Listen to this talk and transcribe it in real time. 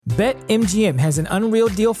BetMGM has an unreal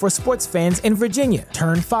deal for sports fans in Virginia.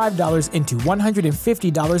 Turn $5 into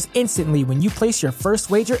 $150 instantly when you place your first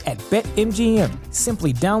wager at BetMGM.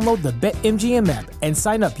 Simply download the BetMGM app and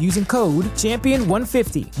sign up using code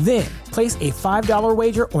Champion150. Then, place a $5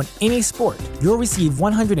 wager on any sport. You'll receive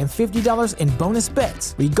 $150 in bonus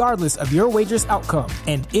bets, regardless of your wager's outcome.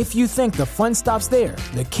 And if you think the fun stops there,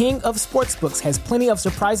 the King of Sportsbooks has plenty of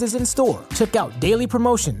surprises in store. Check out daily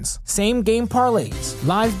promotions, same-game parlays,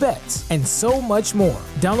 live bets, and so much more.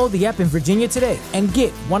 Download the app in Virginia today and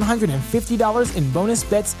get $150 in bonus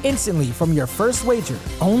bets instantly from your first wager.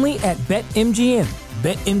 Only at BetMGM.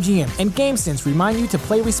 BetMGM and GameSense remind you to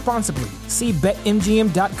play responsibly. See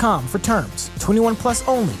BetMGM.com for terms. 21 plus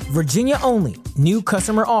only. Virginia only. New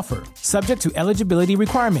customer offer. Subject to eligibility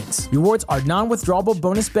requirements. Rewards are non-withdrawable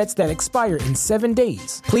bonus bets that expire in 7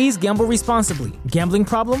 days. Please gamble responsibly. Gambling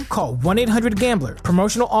problem? Call 1-800-GAMBLER.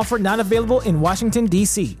 Promotional offer not available in Washington,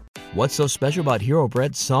 D.C. What's so special about Hero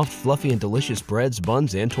Bread's soft, fluffy, and delicious breads,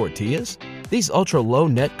 buns, and tortillas? These ultra-low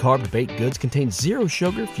net-carb baked goods contain zero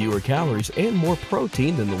sugar, fewer calories, and more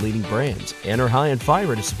protein than the leading brands, and are high in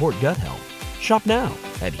fiber to support gut health. Shop now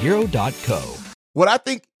at Hero.co. What I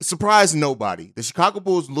think surprised nobody, the Chicago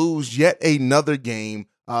Bulls lose yet another game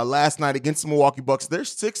last night against the Milwaukee Bucks. They're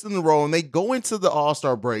sixth in a row, and they go into the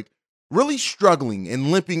All-Star break really struggling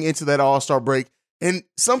and limping into that All-Star break. And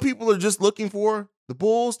some people are just looking for the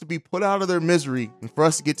Bulls to be put out of their misery and for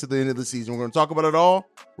us to get to the end of the season. We're going to talk about it all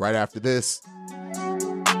right after this.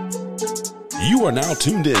 You are now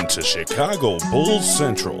tuned in to Chicago Bulls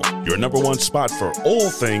Central, your number one spot for all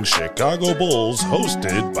things Chicago Bulls,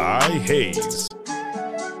 hosted by Hayes.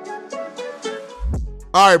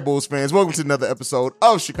 All right, Bulls fans, welcome to another episode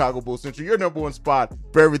of Chicago Bulls Central, your number one spot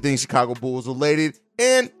for everything Chicago Bulls related.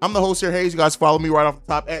 And I'm the host here, Hayes. You guys follow me right off the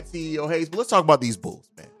top at CEO Hayes. But let's talk about these Bulls,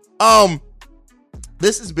 man.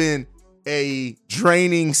 This has been a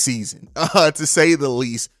draining season, to say the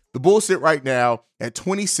least. The Bulls sit right now at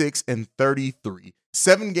 26-33,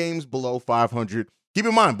 7 games below 500. Keep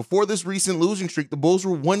in mind, before this recent losing streak, the Bulls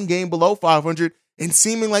were 1 game below 500 and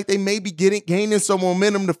seeming like they may be gaining some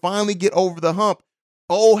momentum to finally get over the hump.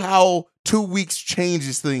 Oh, how 2 weeks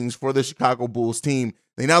changes things for the Chicago Bulls team.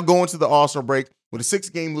 They now go into the All-Star break with a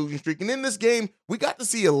 6-game losing streak. And in this game, we got to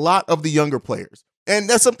see a lot of the younger players. And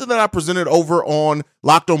that's something that I presented over on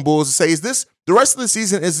Locked on Bulls to say, is this the rest of the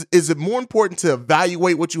season, is it more important to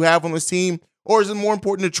evaluate what you have on this team, or is it more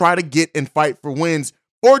important to try to get and fight for wins,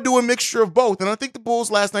 or do a mixture of both? And I think the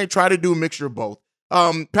Bulls last night tried to do a mixture of both.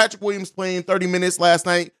 Patrick Williams playing 30 minutes last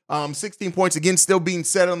night, 16 points, again, still being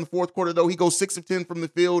set on the fourth quarter, though. He goes 6 of 10 from the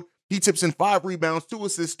field. He tips in 5 rebounds, 2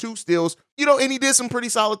 assists, 2 steals, and he did some pretty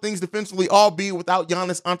solid things defensively, albeit without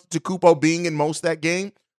Giannis Antetokounmpo being in most of that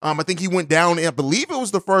game. I think he went down, I believe it was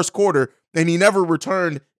the first quarter, and he never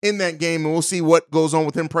returned in that game, and we'll see what goes on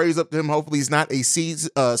with him. Praise up to him. Hopefully he's not a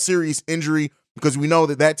serious injury, because we know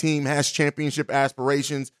that team has championship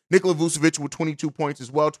aspirations. Nikola Vucevic with 22 points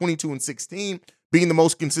as well, 22 and 16, being the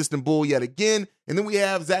most consistent Bull yet again. And then we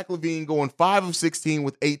have Zach LaVine going 5 of 16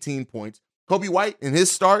 with 18 points. Kobe White in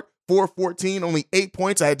his start, 4 of 14, only 8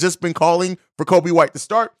 points. I had just been calling for Kobe White to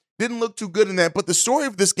start. Didn't look too good in that. But the story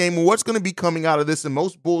of this game and what's going to be coming out of this, and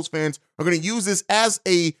most Bulls fans are going to use this as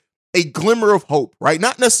a glimmer of hope, right?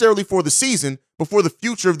 Not necessarily for the season, but for the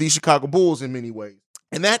future of these Chicago Bulls in many ways.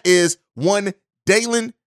 And that is one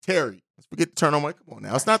Dalen Terry. Let's forget to turn on my, come on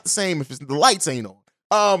now. It's not the same if the lights ain't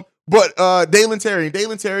on. But Dalen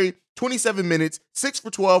Terry, 27 minutes, 6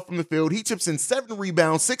 for 12 from the field. He chips in 7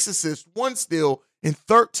 rebounds, 6 assists, 1 steal, and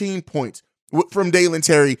 13 points from Dalen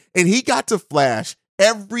Terry. And he got to flash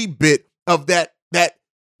every bit of that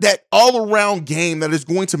all-around game that is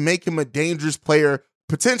going to make him a dangerous player,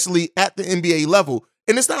 potentially at the NBA level.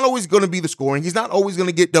 And it's not always going to be the scoring. He's not always going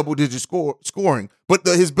to get double-digit scoring. But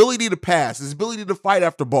his ability to pass, his ability to fight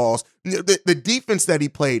after balls, the defense that he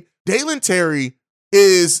played, Dalen Terry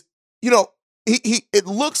is, it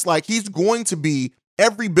looks like he's going to be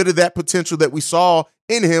every bit of that potential that we saw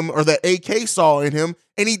in him, or that AK saw in him.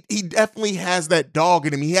 And he definitely has that dog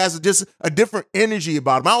in him. He has just a different energy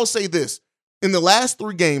about him. I will say this. In the last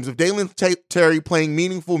 3 games of Dalen Terry playing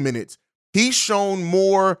meaningful minutes, he's shown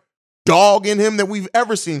more dog in him than we've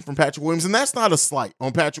ever seen from Patrick Williams. And that's not a slight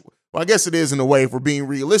on Patrick. Well, I guess it is in a way if we're being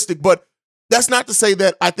realistic, but that's not to say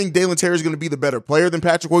that I think Dalen Terry is going to be the better player than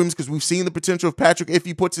Patrick Williams, because we've seen the potential of Patrick if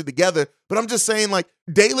he puts it together. But I'm just saying,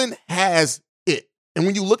 Dalen has it. And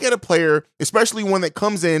when you look at a player, especially one that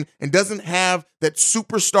comes in and doesn't have that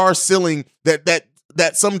superstar ceiling that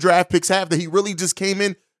some draft picks have, that he really just came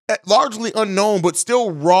in largely unknown, but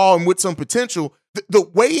still raw and with some potential, the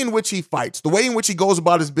way in which he fights, the way in which he goes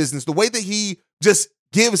about his business, the way that he just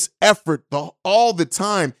gives effort all the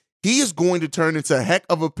time, he is going to turn into a heck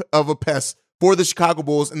of a pest for the Chicago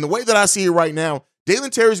Bulls. And the way that I see it right now,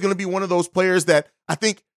 Dalen Terry is going to be one of those players that I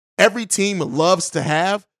think every team loves to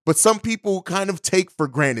have, but some people kind of take for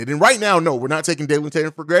granted. And right now, no, we're not taking Dalen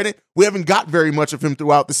Terry for granted. We haven't got very much of him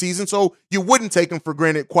throughout the season, so you wouldn't take him for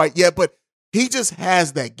granted quite yet, but he just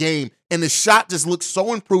has that game, and the shot just looks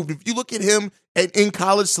so improved. If you look at him in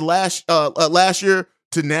college to last year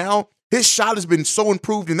to now, his shot has been so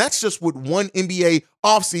improved, and that's just with one NBA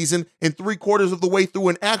offseason and 3/4 of the way through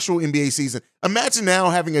an actual NBA season. Imagine now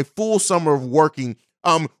having a full summer of working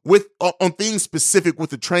on things specific with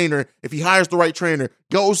the trainer. If he hires the right trainer,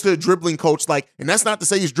 goes to a dribbling coach, and that's not to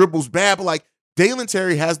say his dribble's bad, but Dalen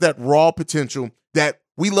Terry has that raw potential that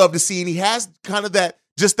we love to see, and he has kind of that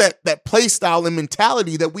play style and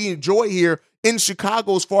mentality that we enjoy here in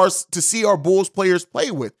Chicago as far as to see our Bulls players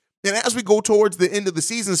play with. And as we go towards the end of the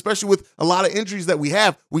season, especially with a lot of injuries that we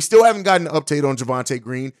have, we still haven't gotten an update on Javonte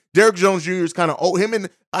Green. Derrick Jones Jr. is him and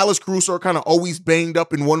Alex Caruso are kind of always banged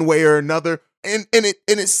up in one way or another. And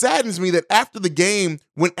it saddens me that after the game,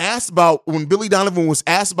 when Billy Donovan was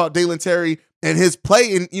asked about Dalen Terry and his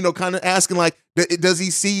play, and kind of asking does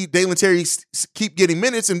he see Dalen Terry keep getting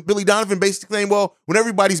minutes? And Billy Donovan basically saying, well, when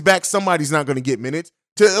everybody's back, somebody's not going to get minutes.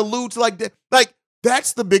 To allude to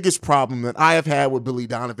that's the biggest problem that I have had with Billy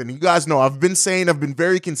Donovan. You guys know I've been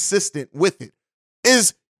very consistent with it,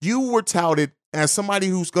 is you were touted as somebody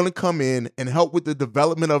who's going to come in and help with the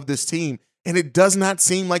development of this team. And it does not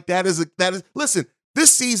seem like that is listen,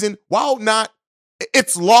 this season, while not,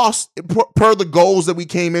 it's lost per the goals that we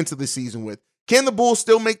came into the season with. Can the Bulls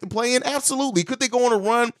still make the play-in? Absolutely. Could they go on a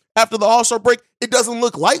run after the All-Star break? It doesn't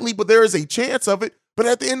look likely, but there is a chance of it. But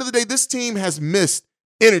at the end of the day, this team has missed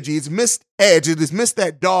energy. It's missed edge. It has missed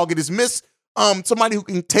that dog. It has missed somebody who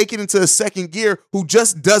can take it into a second gear, who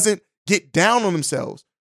just doesn't get down on themselves.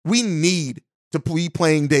 We need to be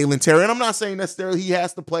playing Dalen Terry. And I'm not saying necessarily he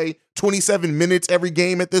has to play 27 minutes every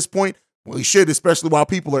game at this point. Well, he should, especially while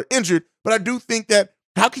people are injured. But I do think that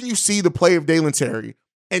how can you see the play of Dalen Terry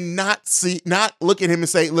and not look at him and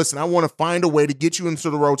say, listen, I want to find a way to get you into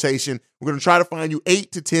the rotation. We're going to try to find you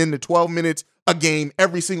 8 to 10 to 12 minutes a game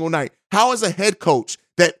every single night. How, as a head coach,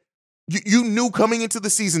 that you knew coming into the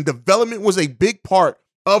season, development was a big part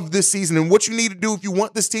of this season and what you need to do if you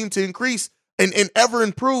want this team to increase and ever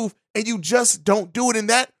improve, and you just don't do it. And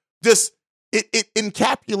that just, it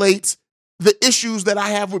encapsulates the issues that I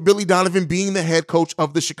have with Billy Donovan being the head coach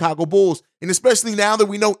of the Chicago Bulls. And especially now that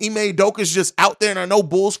we know Ime Udoka is just out there, and I know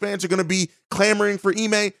Bulls fans are going to be clamoring for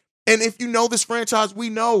Ime. And if you know this franchise, we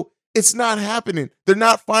know it's not happening. They're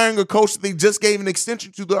not firing a coach that they just gave an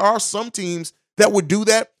extension to. There are some teams that would do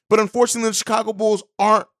that, but unfortunately the Chicago Bulls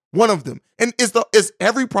aren't one of them. And is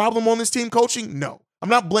every problem on this team coaching? No. I'm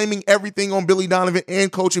not blaming everything on Billy Donovan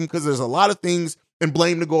and coaching, because there's a lot of things and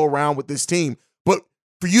blame to go around with this team. But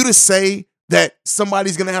for you to say that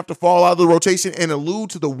somebody's going to have to fall out of the rotation and allude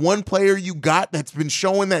to the one player you got that's been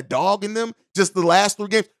showing that dog in them just the last 3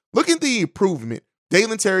 games, look at the improvement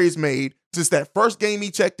Dalen Terry has made since that first game he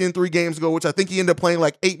checked in 3 games ago, which I think he ended up playing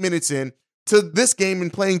 8 minutes in, to this game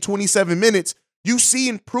and playing 27 minutes. You see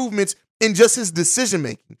improvements in just his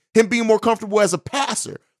decision-making, him being more comfortable as a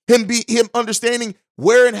passer, him understanding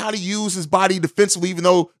where and how to use his body defensively, even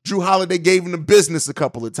though Jrue Holiday gave him the business a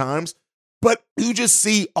couple of times. But you just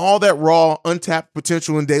see all that raw, untapped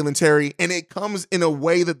potential in Dalen Terry, and it comes in a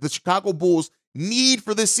way that the Chicago Bulls need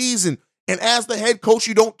for this season. And as the head coach,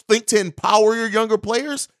 you don't think to empower your younger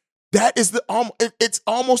players? That is it's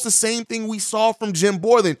almost the same thing we saw from Jim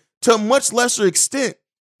Boylen to a much lesser extent.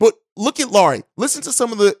 But look at Lauri. Listen to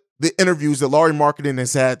some of the interviews that Lauri Markkanen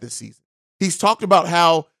has had this season. He's talked about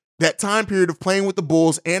how that time period of playing with the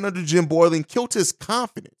Bulls and under Jim Boylen killed his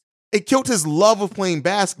confidence. It killed his love of playing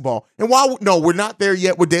basketball. And while, no, we're not there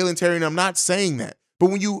yet with Dalen Terry, and I'm not saying that.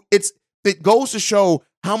 But when it goes to show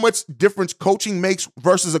how much difference coaching makes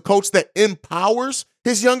versus a coach that empowers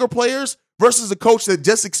his younger players versus a coach that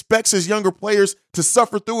just expects his younger players to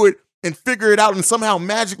suffer through it and figure it out and somehow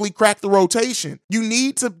magically crack the rotation. You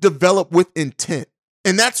need to develop with intent.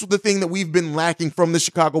 And that's the thing that we've been lacking from the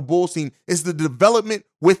Chicago Bulls team, is the development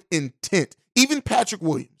with intent. Even Patrick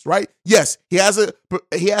Williams, right? Yes, he has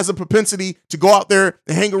a propensity to go out there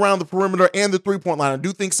and hang around the perimeter and the three-point line. I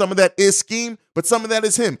do think some of that is scheme, but some of that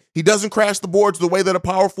is him. He doesn't crash the boards the way that a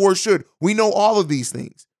power forward should. We know all of these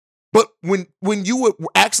things. But when you would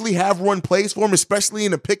actually have run plays for him, especially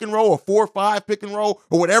in a pick and roll, a 4-5 pick and roll,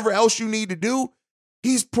 or whatever else you need to do,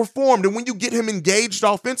 he's performed. And when you get him engaged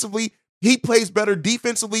offensively, he plays better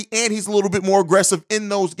defensively, and he's a little bit more aggressive in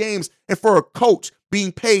those games. And for a coach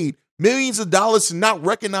being paid millions of dollars to not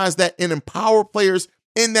recognize that and empower players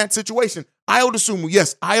in that situation. Ayo Dosunmu,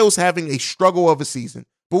 yes, Ayo's having a struggle of a season,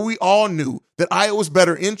 but we all knew that Ayo was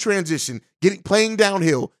better in transition, playing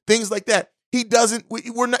downhill, things like that.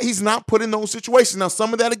 He's not put in those situations. Now,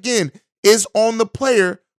 some of that, again, is on the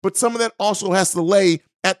player, but some of that also has to lay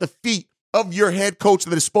at the feet of your head coach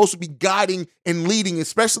that is supposed to be guiding and leading,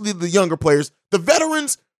 especially the younger players. The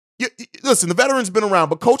veterans, listen, the veterans been around,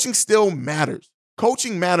 but coaching still matters.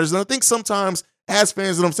 Coaching matters. And I think sometimes as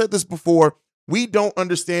fans, and I've said this before, we don't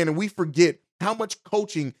understand and we forget how much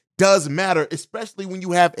coaching does matter, especially when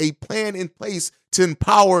you have a plan in place to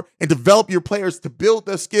empower and develop your players to build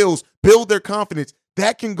their skills, build their confidence.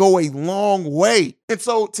 That can go a long way. And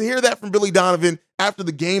so to hear that from Billy Donovan after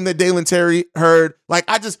the game that Dalen Terry heard, like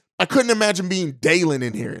I couldn't imagine being Dalen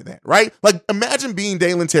and hearing that, right? Like imagine being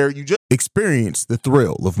Dalen Terry. You just experience the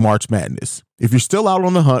thrill of March Madness. If you're still out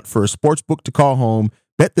on the hunt for a sports book to call home,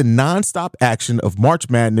 bet the nonstop action of March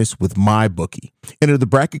Madness with MyBookie. Enter the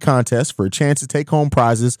bracket contest for a chance to take home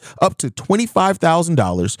prizes up to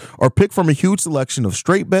 $25,000 or pick from a huge selection of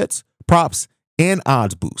straight bets, props, and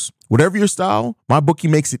odds boosts. Whatever your style, MyBookie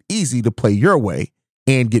makes it easy to play your way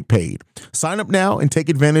and get paid. Sign up now and take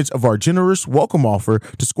advantage of our generous welcome offer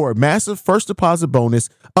to score a massive first deposit bonus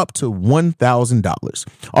up to $1,000.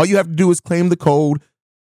 All you have to do is claim the code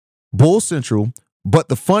BULLCENTRAL, but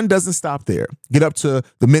the fun doesn't stop there. Get up to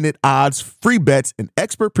the minute odds, free bets, and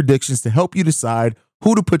expert predictions to help you decide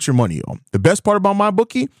who to put your money on. The best part about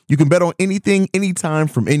MyBookie, you can bet on anything, anytime,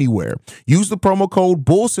 from anywhere. Use the promo code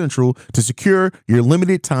BULLCENTRAL to secure your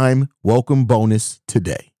limited time welcome bonus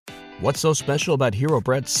today. What's so special about Hero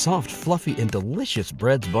Bread's soft, fluffy, and delicious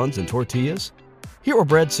breads, buns, and tortillas? Hero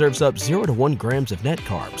Bread serves up 0 to 1 grams of net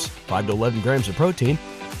carbs, 5 to 11 grams of protein,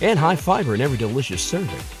 and high fiber in every delicious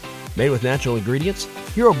serving. Made with natural ingredients,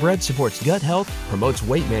 Hero Bread supports gut health, promotes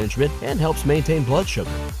weight management, and helps maintain blood sugar.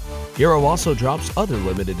 Hero also drops other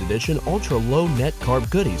limited edition ultra-low net carb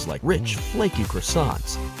goodies like rich, flaky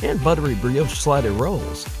croissants and buttery brioche slider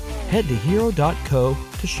rolls. Head to hero.co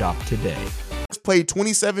to shop today. Played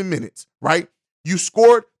 27 minutes, right? You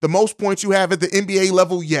scored the most points you have at the NBA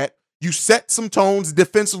level yet. You set some tones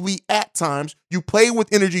defensively at times. You played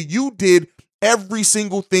with energy. You did every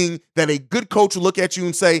single thing that a good coach will look at you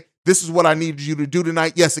and say, this is what I needed you to do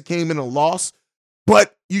tonight. Yes, it came in a loss,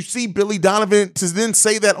 but you see Billy Donovan to then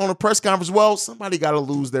say that on a press conference, well, somebody got to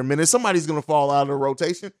lose their minutes. Somebody's going to fall out of the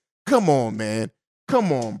rotation. Come on, man.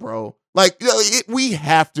 Come on, bro. Like, we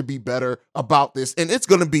have to be better about this, and it's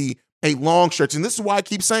going to be a long stretch. And this is why I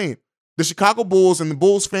keep saying the Chicago Bulls and the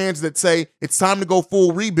Bulls fans that say it's time to go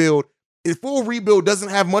full rebuild. A full rebuild doesn't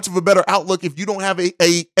have much of a better outlook if you don't have a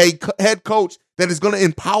head coach that is going to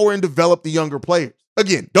empower and develop the younger players.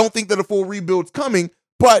 Again, don't think that a full rebuild's coming,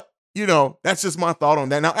 but, that's just my thought on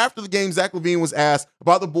that. Now, after the game, Zach LaVine was asked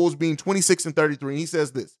about the Bulls being 26-33, and he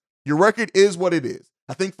says this: your record is what it is.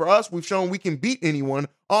 I think for us, we've shown we can beat anyone.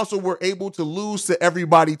 Also, we're able to lose to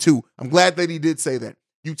everybody, too. I'm glad that he did say that.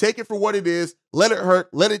 You take it for what it is, let it hurt,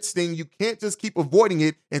 let it sting. You can't just keep avoiding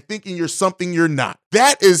it and thinking you're something you're not.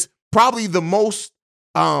 That is probably the most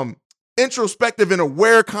introspective and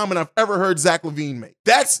aware comment I've ever heard Zach LaVine make.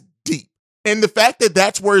 That's deep. And the fact that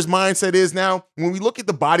that's where his mindset is now, when we look at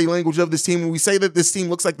the body language of this team, when we say that this team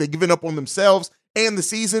looks like they've given up on themselves and the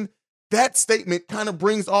season, that statement kind of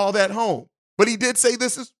brings all that home. But he did say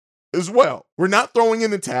this as well. We're not throwing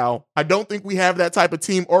in the towel. I don't think we have that type of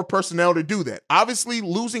team or personnel to do that. Obviously,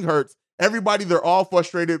 losing hurts. Everybody, they're all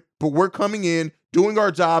frustrated, but we're coming in, doing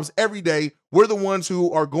our jobs every day. We're the ones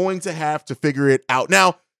who are going to have to figure it out.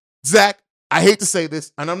 Now, Zach, I hate to say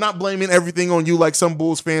this, and I'm not blaming everything on you like some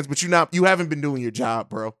Bulls fans, but you haven't been doing your job,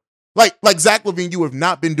 bro. Like Zach LaVine, you have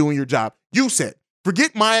not been doing your job. You said,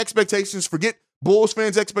 forget my expectations, forget Bulls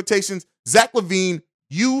fans' expectations. Zach LaVine,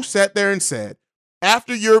 you sat there and said,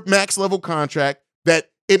 after your max level contract,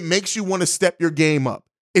 that it makes you want to step your game up.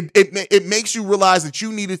 It makes you realize that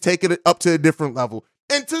you need to take it up to a different level.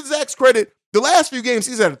 And to Zach's credit, the last few games,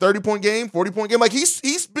 he's had a 30-point game, 40-point game. Like,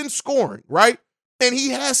 he's been scoring, right? And he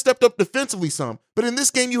has stepped up defensively some. But in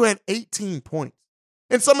this game, you had 18 points.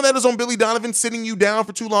 And some of that is on Billy Donovan sitting you down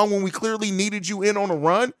for too long when we clearly needed you in on a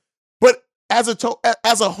run. But as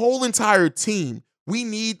a whole entire team, we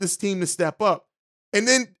need this team to step up. And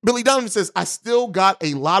then Billy Donovan says, I still got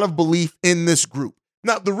a lot of belief in this group.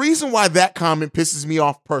 Now, the reason why that comment pisses me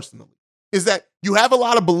off personally is that you have a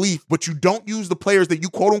lot of belief, but you don't use the players that you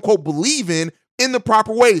quote unquote believe in the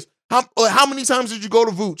proper ways. How many times did you go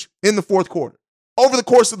to Vooch in the fourth quarter over the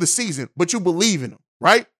course of the season, but you believe in them?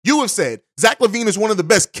 right? You have said Zach LaVine is one of the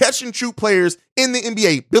best catch-and-shoot players in the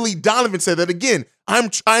NBA. Billy Donovan said that again.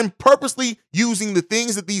 I'm purposely using the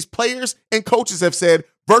things that these players and coaches have said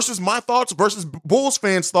versus my thoughts, versus Bulls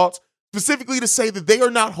fans' thoughts, specifically to say that they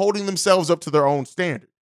are not holding themselves up to their own standard.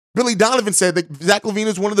 Billy Donovan said that Zach LaVine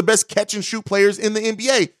is one of the best catch-and-shoot players in the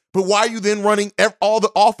NBA. But why are you then running all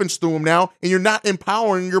the offense through him now and you're not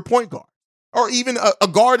empowering your point guard? Or even a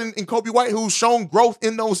guard in Kobe White who's shown growth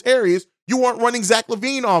in those areas. You aren't running Zach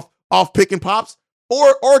LaVine off pick and pops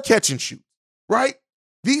or catch and shoot, right?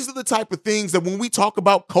 These are the type of things that when we talk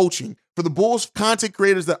about coaching for the Bulls content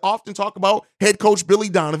creators that often talk about head coach Billy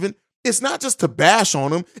Donovan, it's not just to bash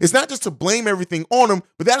on him. It's not just to blame everything on him,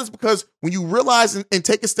 but that is because when you realize and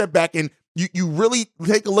take a step back and you really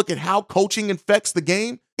take a look at how coaching affects the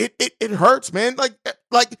game, it hurts, man.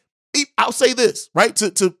 Like I'll say this, right?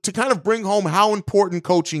 To kind of bring home how important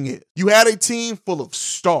coaching is. You had a team full of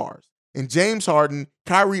stars in James Harden,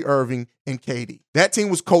 Kyrie Irving, and KD. That team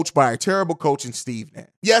was coached by a terrible coach in Steve Nash.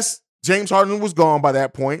 Yes, James Harden was gone by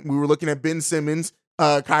that point. We were looking at Ben Simmons,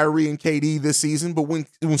 Kyrie, and KD this season. But when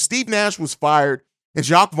Steve Nash was fired and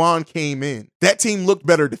Jacques Vaughn came in, that team looked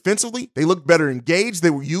better defensively. They looked better engaged. They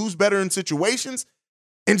were used better in situations.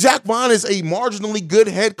 And Jacques Vaughn is a marginally good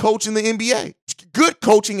head coach in the NBA. Good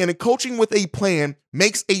coaching and a coaching with a plan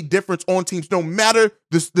makes a difference on teams, no matter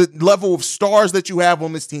the level of stars that you have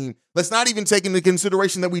on this team. Let's not even take into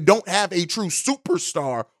consideration that we don't have a true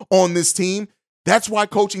superstar on this team. That's why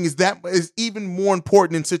coaching is even more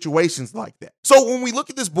important in situations like that. So when we look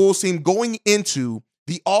at this Bulls team going into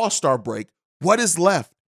the All-Star break, what is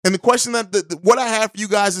left? And the question what I have for you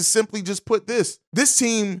guys is simply just put this. This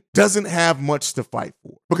team doesn't have much to fight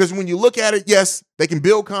for. Because when you look at it, yes, they can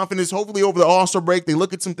build confidence. Hopefully over the All-Star break, they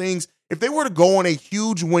look at some things. If they were to go on a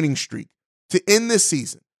huge winning streak to end this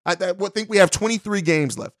season, I think we have 23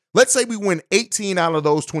 games left. Let's say we win 18 out of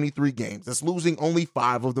those 23 games. That's losing only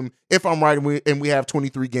 5 of them, if I'm right, and we have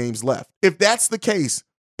 23 games left. If that's the case,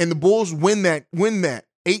 and the Bulls win that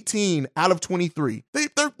 18 out of 23,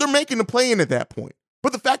 they're making the play-in at that point.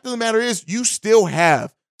 But the fact of the matter is, you still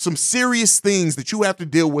have some serious things that you have to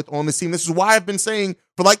deal with on this team. This is why I've been saying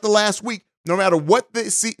for like the last week, no matter what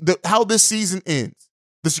how this season ends,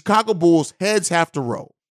 the Chicago Bulls heads have to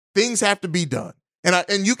roll. Things have to be done.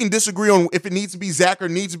 And you can disagree on if it needs to be Zach or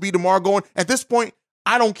needs to be DeMar going. At this point,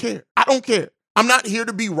 I don't care. I'm not here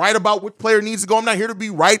to be right about which player needs to go. I'm not here to be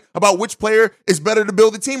right about which player is better to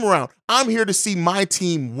build the team around. I'm here to see my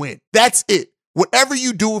team win. That's it. Whatever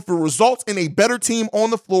you do, if it results in a better team on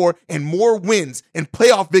the floor and more wins and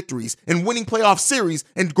playoff victories and winning playoff series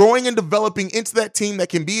and growing and developing into that team that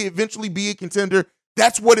can eventually be a contender,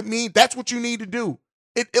 that's what it means. That's what you need to do.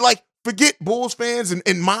 Forget Bulls fans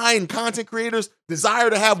and mine content creators' desire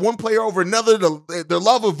to have one player over another, their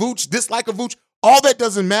love of Vooch, dislike of Vooch. All that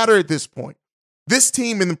doesn't matter at this point. This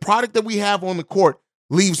team and the product that we have on the court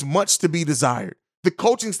leaves much to be desired. The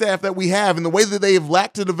coaching staff that we have and the way that they have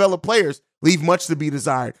lacked to develop players leave much to be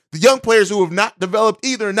desired. The young players who have not developed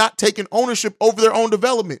either, not taken ownership over their own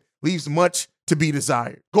development, leaves much to be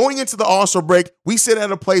desired. Going into the All-Star break, we sit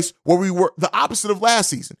at a place where we were the opposite of last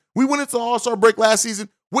season. We went into the All-Star break last season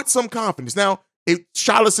with some confidence. Now, it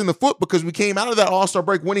shot us in the foot because we came out of that All-Star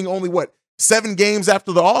break winning only, 7 games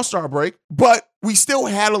after the All-Star break, but we still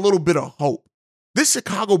had a little bit of hope. This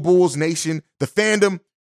Chicago Bulls nation, the fandom,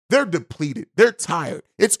 they're depleted. They're tired.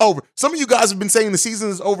 It's over. Some of you guys have been saying the season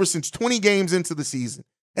is over since 20 games into the season.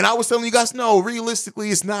 And I was telling you guys, no, realistically,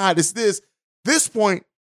 it's not. It's this. This point,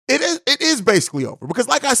 it is basically over. Because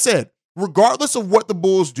like I said, regardless of what the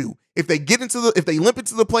Bulls do, if they limp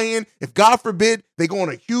into the play-in, if God forbid they go on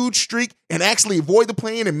a huge streak and actually avoid the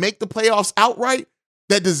play-in and make the playoffs outright,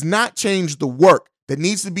 that does not change the work that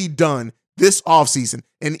needs to be done this offseason.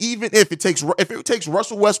 And even if it takes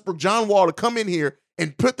Russell Westbrook, John Wall to come in here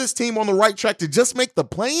and put this team on the right track to just make the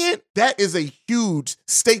play-in, that is a huge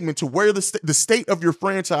statement to where the state of your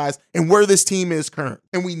franchise and where this team is current.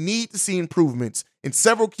 And we need to see improvements in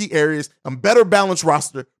several key areas, a better balanced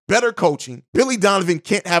roster, better coaching. Billy Donovan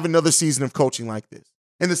can't have another season of coaching like this.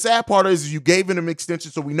 And the sad part is you gave him an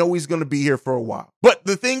extension, so we know he's going to be here for a while. But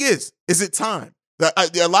the thing is it time?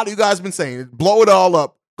 A lot of you guys have been saying, blow it all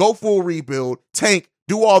up, go full rebuild, tank,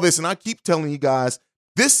 do all this. And I keep telling you guys,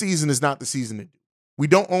 this season is not the season to do. We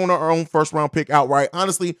don't own our own first-round pick outright.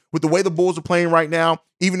 Honestly, with the way the Bulls are playing right now,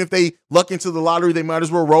 even if they luck into the lottery, they might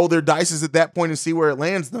as well roll their dice at that point and see where it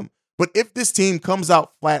lands them. But if this team comes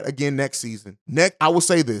out flat again next season, I will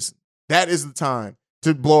say this, that is the time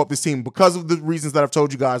to blow up this team because of the reasons that I've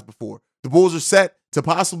told you guys before. The Bulls are set to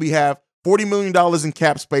possibly have $40 million in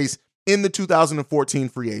cap space in the 2014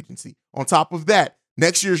 free agency. On top of that,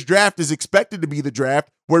 next year's draft is expected to be the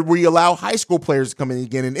draft where we allow high school players to come in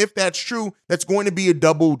again. And if that's true, that's going to be a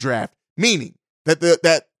double draft, meaning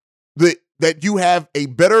that you have a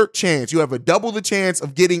better chance. You have a double the chance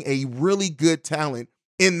of getting a really good talent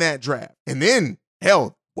in that draft. And then,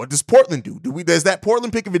 hell, what does Portland do? Does that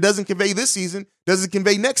Portland pick, if it doesn't convey this season, does it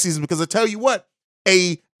convey next season? Because I tell you what,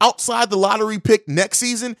 a outside the lottery pick next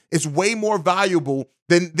season is way more valuable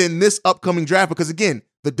than this upcoming draft. Because again,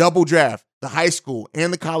 the double draft, the high school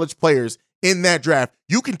and the college players in that draft,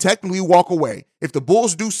 you can technically walk away. If the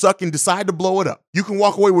Bulls do suck and decide to blow it up, you can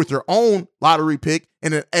walk away with your own lottery pick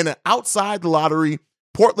and an outside the lottery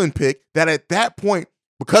Portland pick that at that point,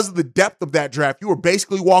 because of the depth of that draft, you are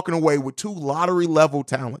basically walking away with 2 lottery level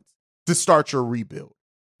talents to start your rebuild.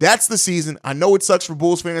 That's the season. I know it sucks for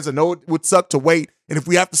Bulls fans. I know it would suck to wait. And if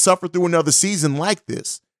we have to suffer through another season like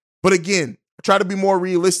this, but again, I try to be more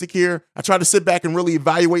realistic here. I try to sit back and really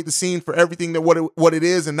evaluate the scene for everything that what it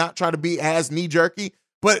is and not try to be as knee-jerky.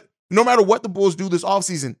 But no matter what the Bulls do this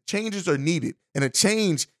offseason, changes are needed. And a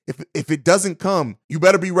change, if it doesn't come, you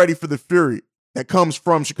better be ready for the fury that comes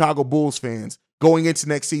from Chicago Bulls fans going into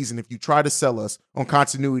next season if you try to sell us on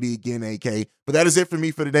continuity again, AK. But that is it for me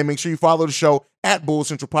for today. Make sure you follow the show at Bulls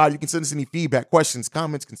Central Pod. You can send us any feedback, questions,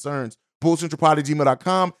 comments, concerns,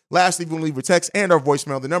 bullcentralpod@gmail.com. Lastly, if you want to leave a text and our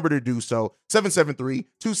voicemail, the number to do so,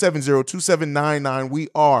 773-270-2799. We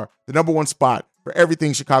are the number one spot for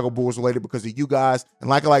everything Chicago Bulls related because of you guys. And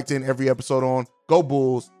like I like to end every episode on, go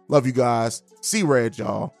Bulls. Love you guys. See red,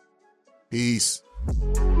 y'all. Peace.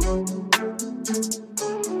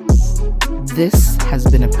 This has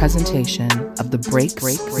been a presentation of the Break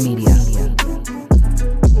Media.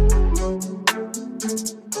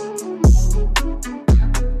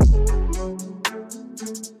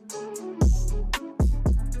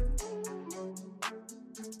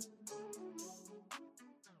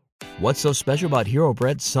 What's so special about Hero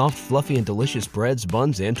Bread's soft, fluffy, and delicious breads,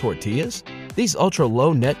 buns, and tortillas? These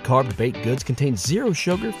ultra-low net-carb baked goods contain zero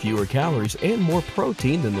sugar, fewer calories, and more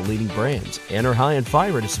protein than the leading brands, and are high in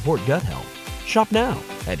fiber to support gut health. Shop now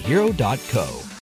at Hero.co.